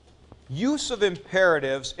use of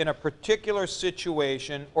imperatives in a particular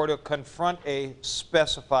situation or to confront a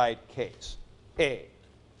specified case. A.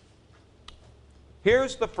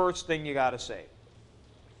 Here's the first thing you got to say.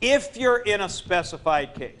 If you're in a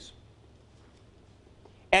specified case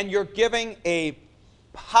and you're giving a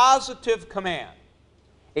positive command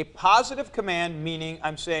meaning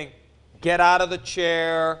I'm saying get out of the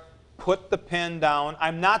chair, put the pen down.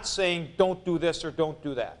 I'm not saying don't do this or don't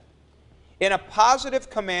do that. In a positive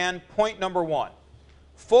command, point number 1,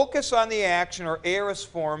 focus on the action or aorist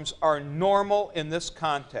forms are normal in this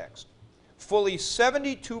context. Fully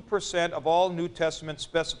 72% of all New Testament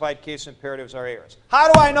specified case imperatives are aorist.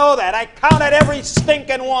 How do I know that? I counted every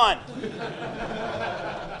stinking one.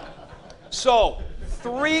 So,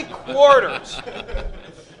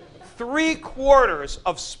 3/4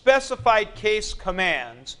 of specified case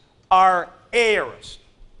commands are aorist.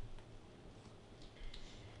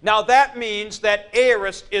 Now that means that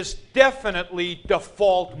aorist is definitely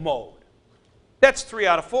default mode. That's 3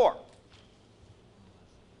 out of 4.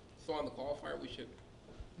 So on the qualifier, we should.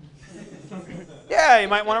 Yeah, you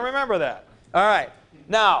might want to remember that. All right.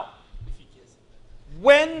 Now,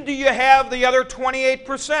 when do you have the other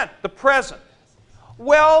 28%, the present?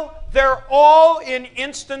 Well, they're all in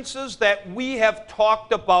instances that we have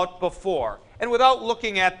talked about before. And without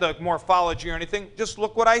looking at the morphology or anything, just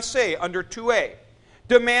look what I say under 2A.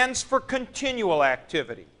 Demands for continual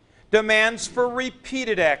activity. Demands for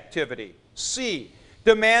repeated activity. C.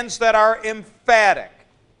 Demands that are emphatic.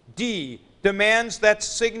 D. Demands that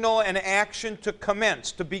signal an action to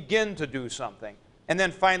commence, to begin to do something. And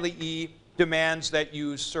then finally E. Demands that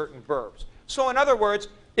use certain verbs. So in other words,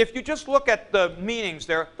 if you just look at the meanings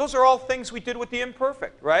there, those are all things we did with the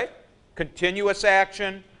imperfect, right? Continuous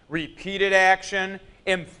action, repeated action,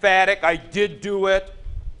 emphatic, I did do it.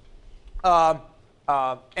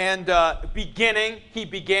 Beginning, he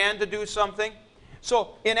began to do something.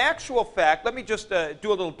 So in actual fact, let me just do a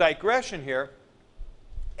little digression here.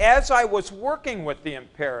 As I was working with the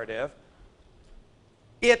imperative,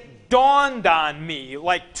 it dawned on me,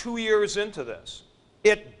 like 2 years into this,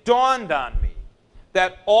 it dawned on me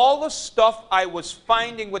that all the stuff I was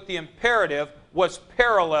finding with the imperative was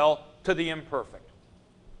parallel to the imperfect.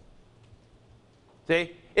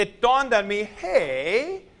 See? It dawned on me,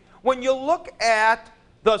 hey, when you look at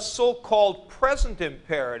the so-called present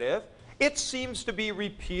imperative, it seems to be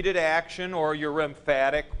repeated action, or you're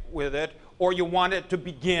emphatic with it, or you want it to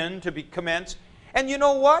begin, to be commenced. And you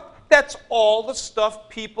know what? That's all the stuff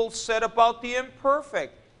people said about the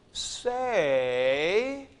imperfect.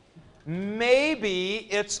 Say, maybe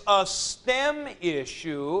it's a stem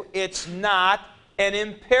issue, it's not an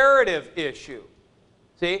imperative issue.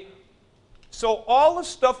 See? So all the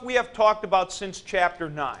stuff we have talked about since chapter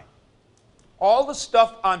 9, all the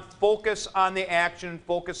stuff on focus on the action,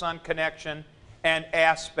 focus on connection and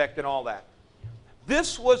aspect and all that,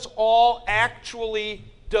 this was all actually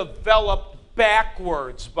developed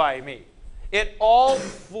backwards by me. It all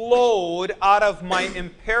flowed out of my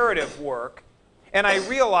imperative work, and I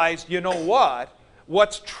realized, you know what?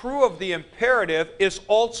 What's true of the imperative is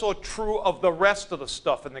also true of the rest of the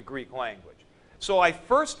stuff in the Greek language. So I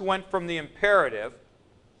first went from the imperative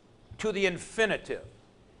to the infinitive.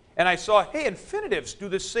 And I saw, hey, infinitives do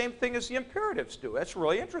the same thing as the imperatives do. That's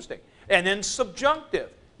really interesting. And then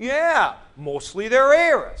subjunctive. Yeah, mostly they're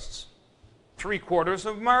aorists. 3/4 of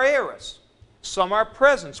them are aorists. Some are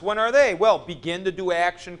presents. When are they? Well, begin to do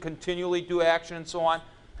action, continually do action, and so on.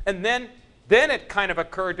 And then it kind of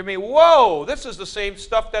occurred to me, whoa, this is the same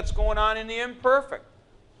stuff that's going on in the imperfect.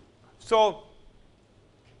 So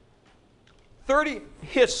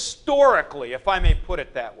historically, if I may put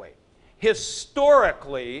it that way,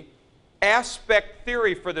 historically, aspect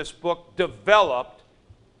theory for this book developed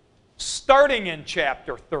starting in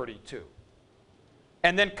chapter 32,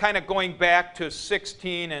 and then kind of going back to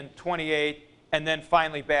 16 and 28, and then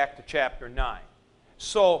finally back to chapter 9.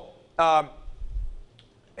 So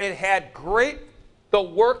the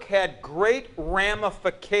work had great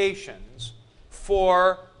ramifications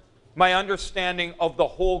for my understanding of the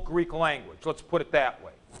whole Greek language. Let's put it that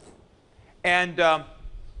way. And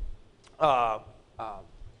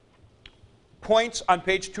points on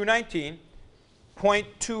page 219, point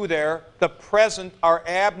 2 there, the present are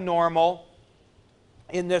abnormal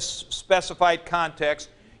in this specified context,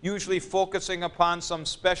 usually focusing upon some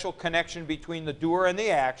special connection between the doer and the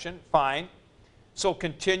action. Fine. So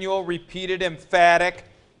continual, repeated, emphatic,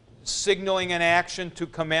 signaling an action to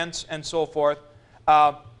commence, and so forth.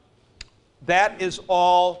 That is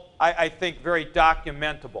all, I think, very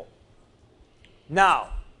documentable. Now,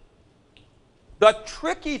 the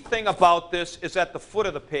tricky thing about this is at the foot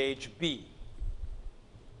of the page, B.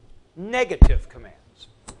 negative commands.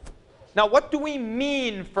 Now, what do we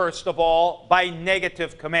mean, first of all, by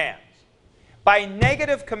negative commands? By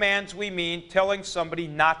negative commands, we mean telling somebody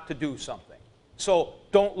not to do something. So,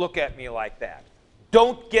 don't look at me like that.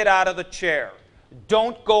 Don't get out of the chair.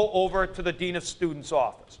 Don't go over to the Dean of Students'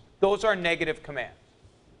 office. Those are negative commands.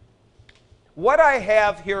 What I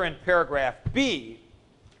have here in paragraph B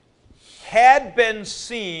had been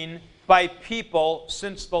seen by people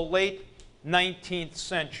since the late 19th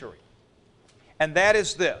century. And that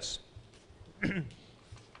is this.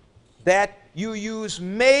 That you use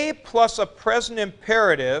may plus a present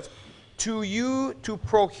imperative to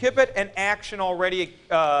prohibit an action already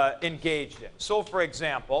engaged in. So, for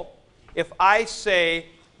example, if I say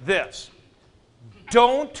this,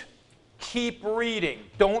 don't keep reading,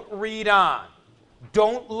 don't read on,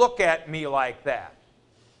 don't look at me like that,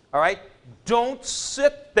 all right? Don't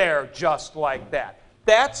sit there just like that.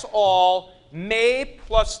 That's all may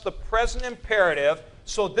plus the present imperative.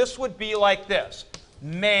 So this would be like this.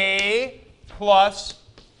 May plus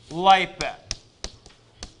lipet.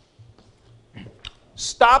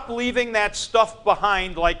 Stop leaving that stuff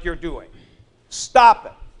behind like you're doing. Stop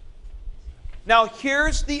it. Now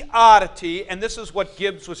here's the oddity, and this is what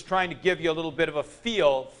Gibbs was trying to give you a little bit of a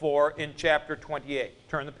feel for in chapter 28.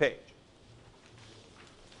 Turn the page.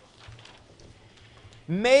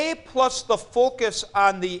 May plus the focus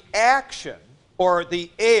on the action, or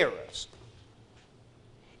the aorist,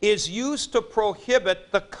 is used to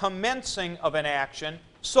prohibit the commencing of an action.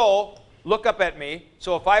 So, look up at me.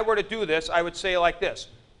 So if I were to do this, I would say like this.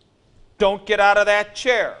 Don't get out of that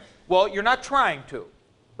chair. Well, you're not trying to,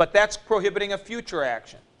 but that's prohibiting a future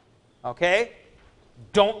action. Okay?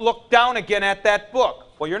 Don't look down again at that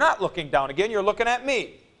book. Well, you're not looking down again. You're looking at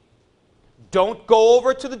me. Don't go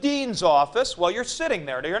over to the dean's office. Well, you're sitting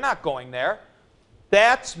there. You're not going there.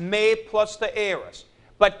 That's may plus the aorist.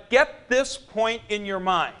 But get this point in your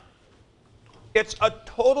mind. It's a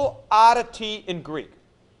total oddity in Greek.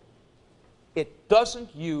 It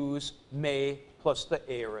doesn't use may plus the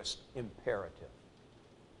aorist imperative.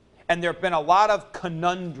 And there have been a lot of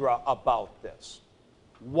conundra about this.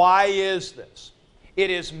 Why is this? It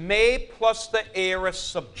is may plus the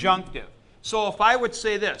aorist subjunctive. So if I would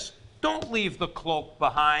say this, don't leave the cloak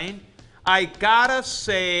behind, I gotta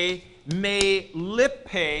say me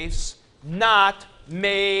lipes, not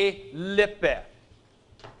me lippe.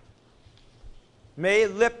 Me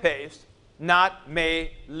lipes, not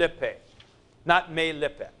me lippe. Not me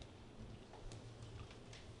lippe.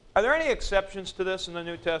 Are there any exceptions to this in the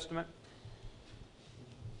New Testament?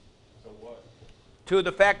 So what? To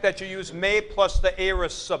the fact that you use may plus the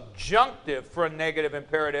aorist subjunctive for a negative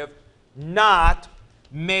imperative, not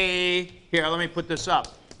may. Here, let me put this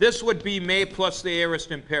up. This would be may plus the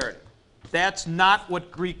aorist imperative. That's not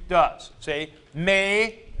what Greek does. Say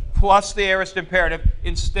may plus the aorist imperative.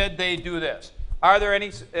 Instead, they do this. Are there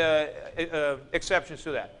any exceptions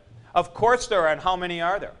to that? Of course there are, and how many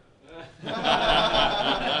are there?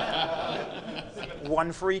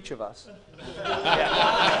 One for each of us. Yeah.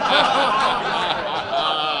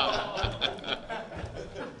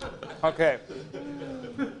 Okay.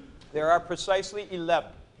 There are precisely 11.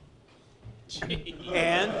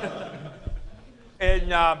 And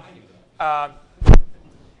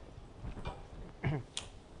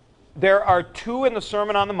there are 2 in the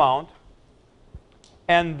Sermon on the Mount,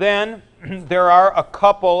 and then there are a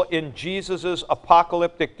couple in Jesus'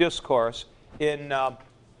 apocalyptic discourse in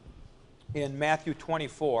Matthew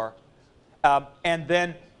 24, and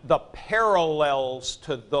then the parallels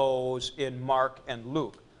to those in Mark and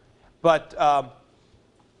Luke. But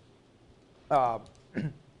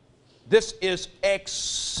this is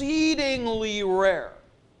exceedingly rare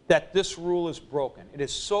that this rule is broken. It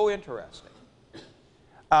is so interesting.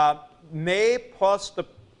 May plus the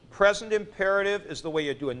present imperative is the way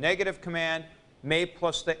you do a negative command. May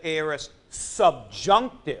plus the aorist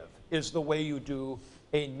subjunctive is the way you do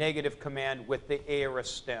a negative command with the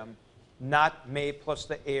aorist stem, not may plus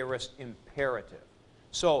the aorist imperative.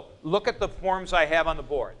 So look at the forms I have on the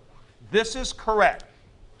board. This is correct.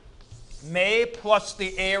 May plus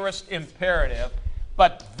the aorist imperative,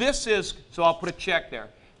 but this is, so I'll put a check there.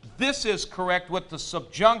 This is correct with the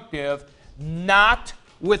subjunctive, not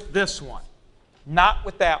with this one. Not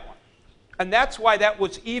with that one. And that's why that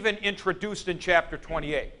was even introduced in chapter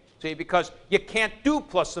 28. See, because you can't do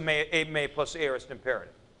plus the may plus the aorist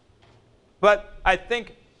imperative. But I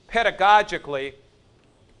think pedagogically,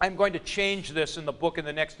 I'm going to change this in the book in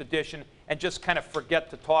the next edition and just kind of forget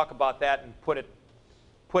to talk about that and put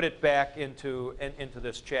it back into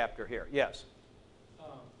this chapter here. Yes?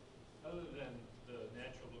 Other than the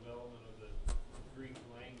natural development of the Greek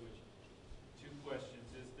language, 2 questions.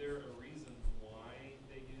 Is there a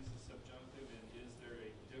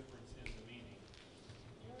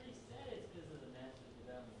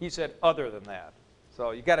He said other than that.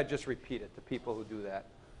 So you got to just repeat it to people who do that.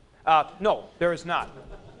 No, there is not.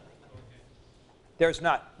 There's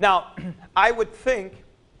not. Now, I would think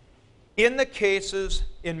in the cases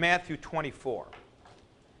in Matthew 24,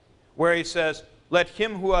 where he says, let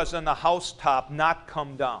him who is on the housetop not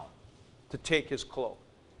come down to take his cloak.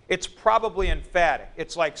 It's probably emphatic.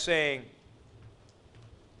 It's like saying,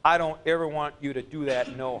 I don't ever want you to do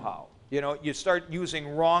that no-how. You know, you start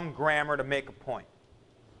using wrong grammar to make a point.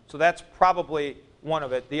 So that's probably one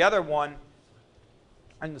of it. The other one,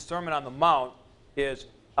 in the Sermon on the Mount, is,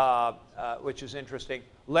 which is interesting,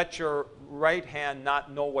 let your right hand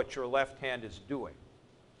not know what your left hand is doing.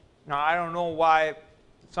 Now, I don't know why,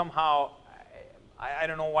 somehow, I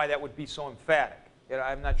don't know why that would be so emphatic. You know,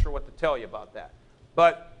 I'm not sure what to tell you about that.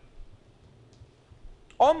 But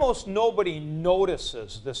almost nobody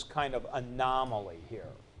notices this kind of anomaly here.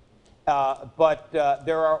 But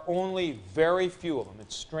there are only very few of them.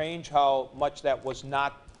 It's strange how much that was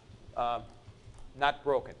not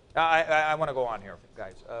broken. I want to go on here,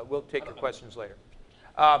 guys. We'll take your questions later.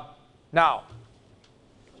 Now,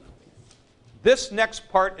 this next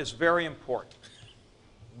part is very important.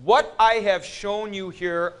 What I have shown you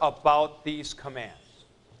here about these commands,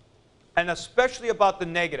 and especially about the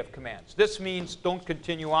negative commands. This means don't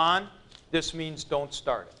continue on. This means don't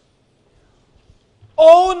start it.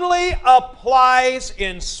 Only applies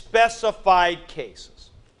in specified cases.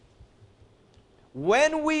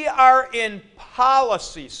 When we are in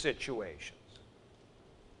policy situations,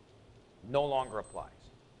 no longer applies.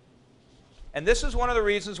 And this is one of the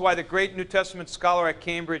reasons why the great New Testament scholar at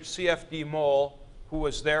Cambridge, C.F.D. Moll, who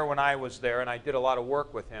was there when I was there, and I did a lot of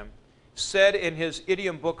work with him, said in his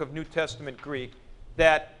Idiom Book of New Testament Greek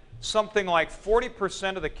that something like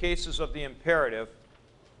 40% of the cases of the imperative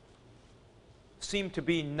seem to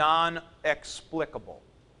be non-explicable,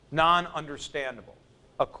 non-understandable,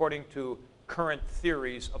 according to current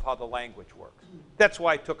theories of how the language works. That's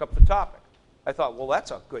why I took up the topic. I thought, well,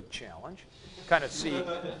 that's a good challenge. Kind of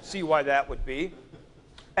see why that would be.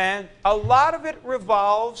 And a lot of it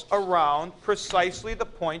revolves around precisely the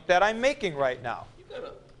point that I'm making right now.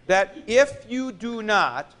 That if you do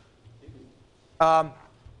not,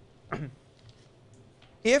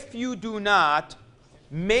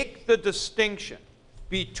 make the distinction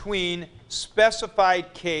between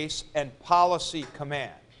specified case and policy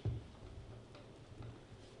command,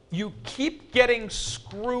 you keep getting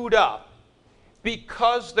screwed up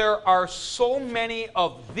because there are so many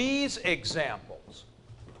of these examples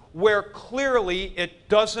where clearly it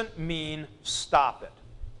doesn't mean stop it.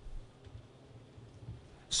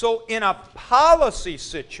 So in a policy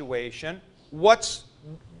situation, what's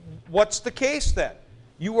the case then?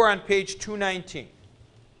 You were on page 219.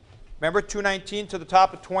 Remember 219 to the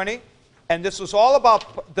top of 20? And this was all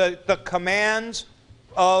about the commands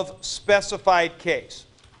of specified case.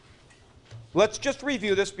 Let's just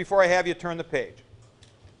review this before I have you turn the page.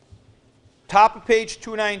 Top of page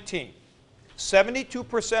 219.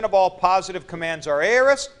 72% of all positive commands are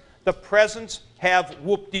aorist. The presents have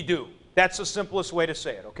whoop-de-doo. That's the simplest way to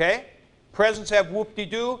say it, okay? Presents have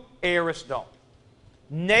whoop-de-doo, aorists don't.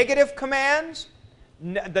 Negative commands,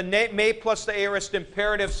 the may plus the aorist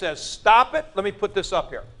imperative says stop it. Let me put this up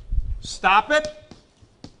here. Stop it.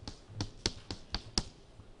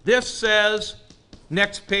 This says,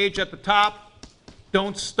 next page at the top,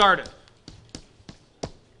 don't start it.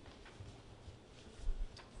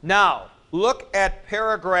 Now, look at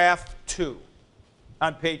paragraph 2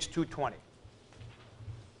 on page 220.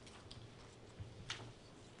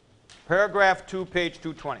 Paragraph 2, page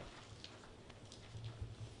 220.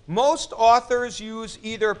 Most authors use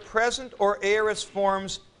either present or aorist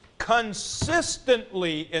forms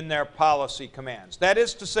consistently in their policy commands. That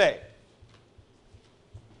is to say,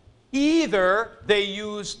 either they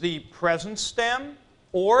use the present stem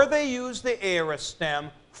or they use the aorist stem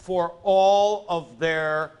for all of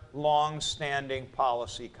their long-standing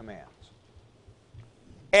policy commands.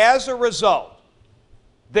 As a result,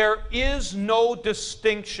 there is no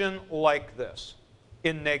distinction like this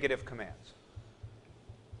in negative commands.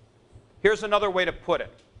 Here's another way to put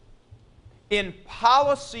it. In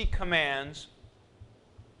policy commands,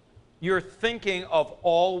 you're thinking of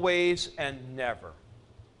always and never.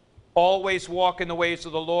 Always walk in the ways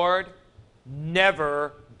of the Lord,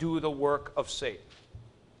 never do the work of Satan.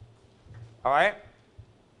 All right?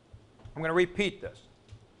 I'm going to repeat this.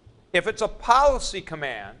 If it's a policy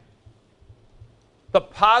command, the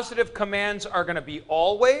positive commands are going to be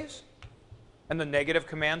always, and the negative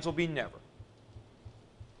commands will be never.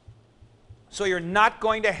 So you're not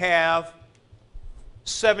going to have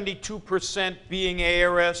 72% being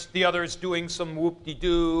aorist, the others doing some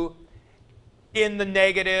whoop-de-doo. in the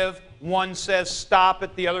negative. One says stop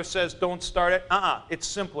it, the other says don't start it. It's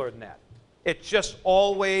simpler than that. It's just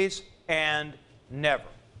always and never.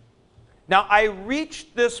 Now, I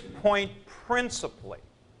reached this point principally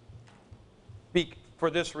for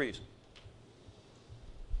this reason.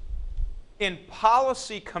 In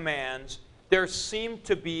policy commands, there seem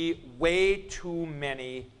to be way too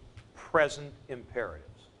many present imperatives.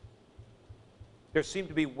 There seem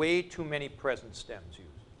to be way too many present stems used.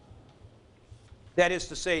 That is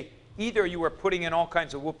to say, either you were putting in all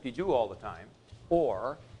kinds of whoop-de-doo all the time,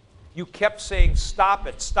 or you kept saying stop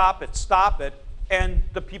it, stop it, stop it, and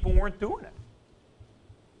the people weren't doing it.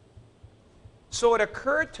 So it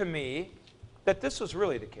occurred to me that this was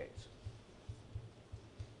really the case.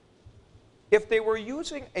 If they were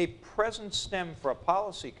using a present stem for a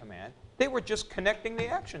policy command, they were just connecting the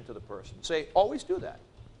action to the person. Say, always do that,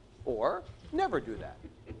 or never do that.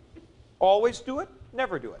 Always do it,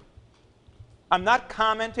 never do it. I'm not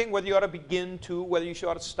commenting whether you ought to begin to, whether you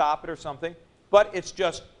ought to stop it or something, but it's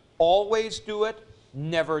just always do it,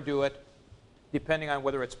 never do it, depending on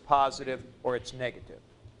whether it's positive or it's negative.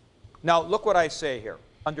 Now, look what I say here,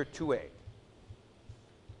 under 2a.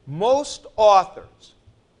 Most authors,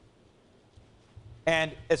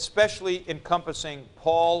 and especially encompassing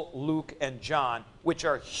Paul, Luke, and John, which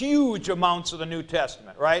are huge amounts of the New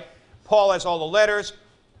Testament, right? Paul has all the letters,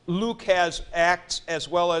 Luke has Acts as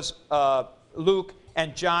well as Luke,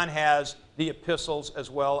 and John has the epistles as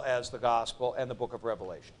well as the Gospel and the book of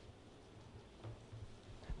Revelation.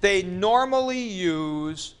 They normally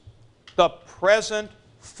use the present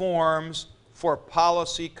forms for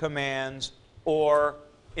policy commands or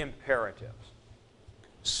imperatives.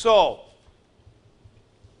 So,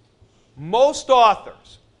 most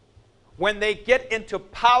authors, when they get into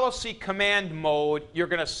policy command mode, you're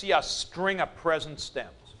going to see a string of present stems.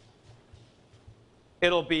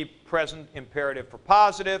 It'll be present imperative for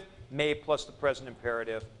positive, may plus the present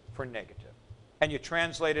imperative for negative. And you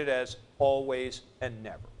translate it as always and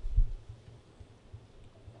never.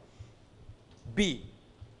 B.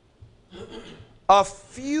 A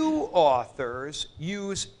few authors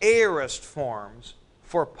use aorist forms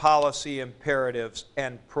for policy imperatives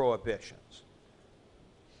and prohibitions.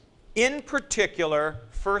 In particular,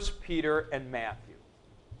 1 Peter and Matthew.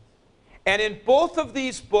 And in both of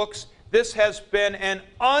these books, this has been an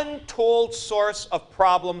untold source of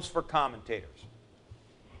problems for commentators.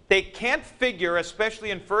 They can't figure,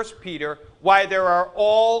 especially in 1 Peter, why there are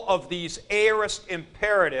all of these aorist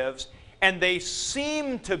imperatives, and they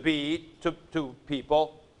seem to be, to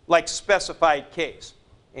people, like specified case.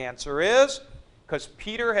 Answer is, because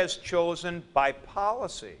Peter has chosen by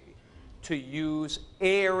policy to use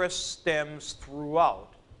aorist stems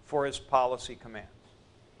throughout for his policy commands.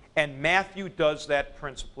 And Matthew does that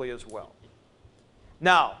principally as well.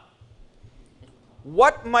 Now,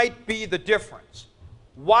 what might be the difference?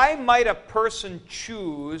 Why might a person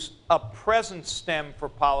choose a present stem for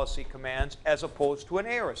policy commands as opposed to an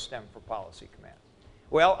aorist stem for policy commands?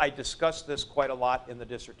 Well, I discussed this quite a lot in the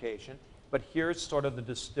dissertation, but here's sort of the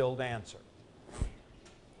distilled answer.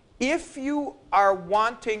 If you are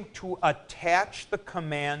wanting to attach the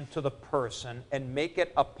command to the person and make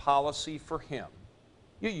it a policy for him,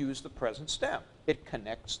 you use the present stem. It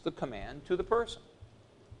connects the command to the person.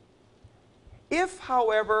 If,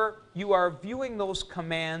 however, you are viewing those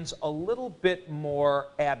commands a little bit more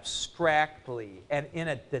abstractly and in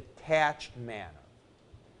a detached manner,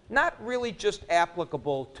 not really just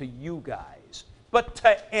applicable to you guys, but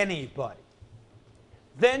to anybody,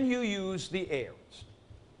 then you use the aorist.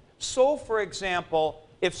 So, for example,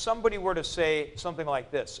 if somebody were to say something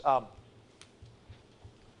like this,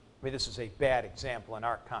 this is a bad example in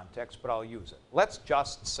our context, but I'll use it. Let's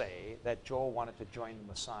just say that Joel wanted to join the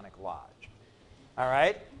Masonic Lodge, all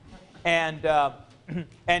right?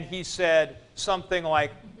 And he said something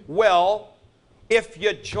like, well, if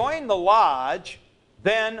you join the lodge,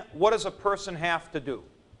 then what does a person have to do?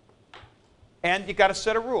 And you got a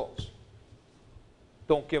set of rules.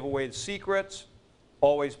 Don't give away the secrets.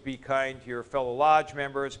 Always be kind to your fellow lodge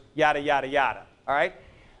members, yada, yada, yada, all right?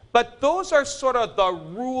 But those are sort of the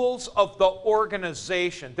rules of the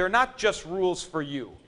organization. They're not just rules for you.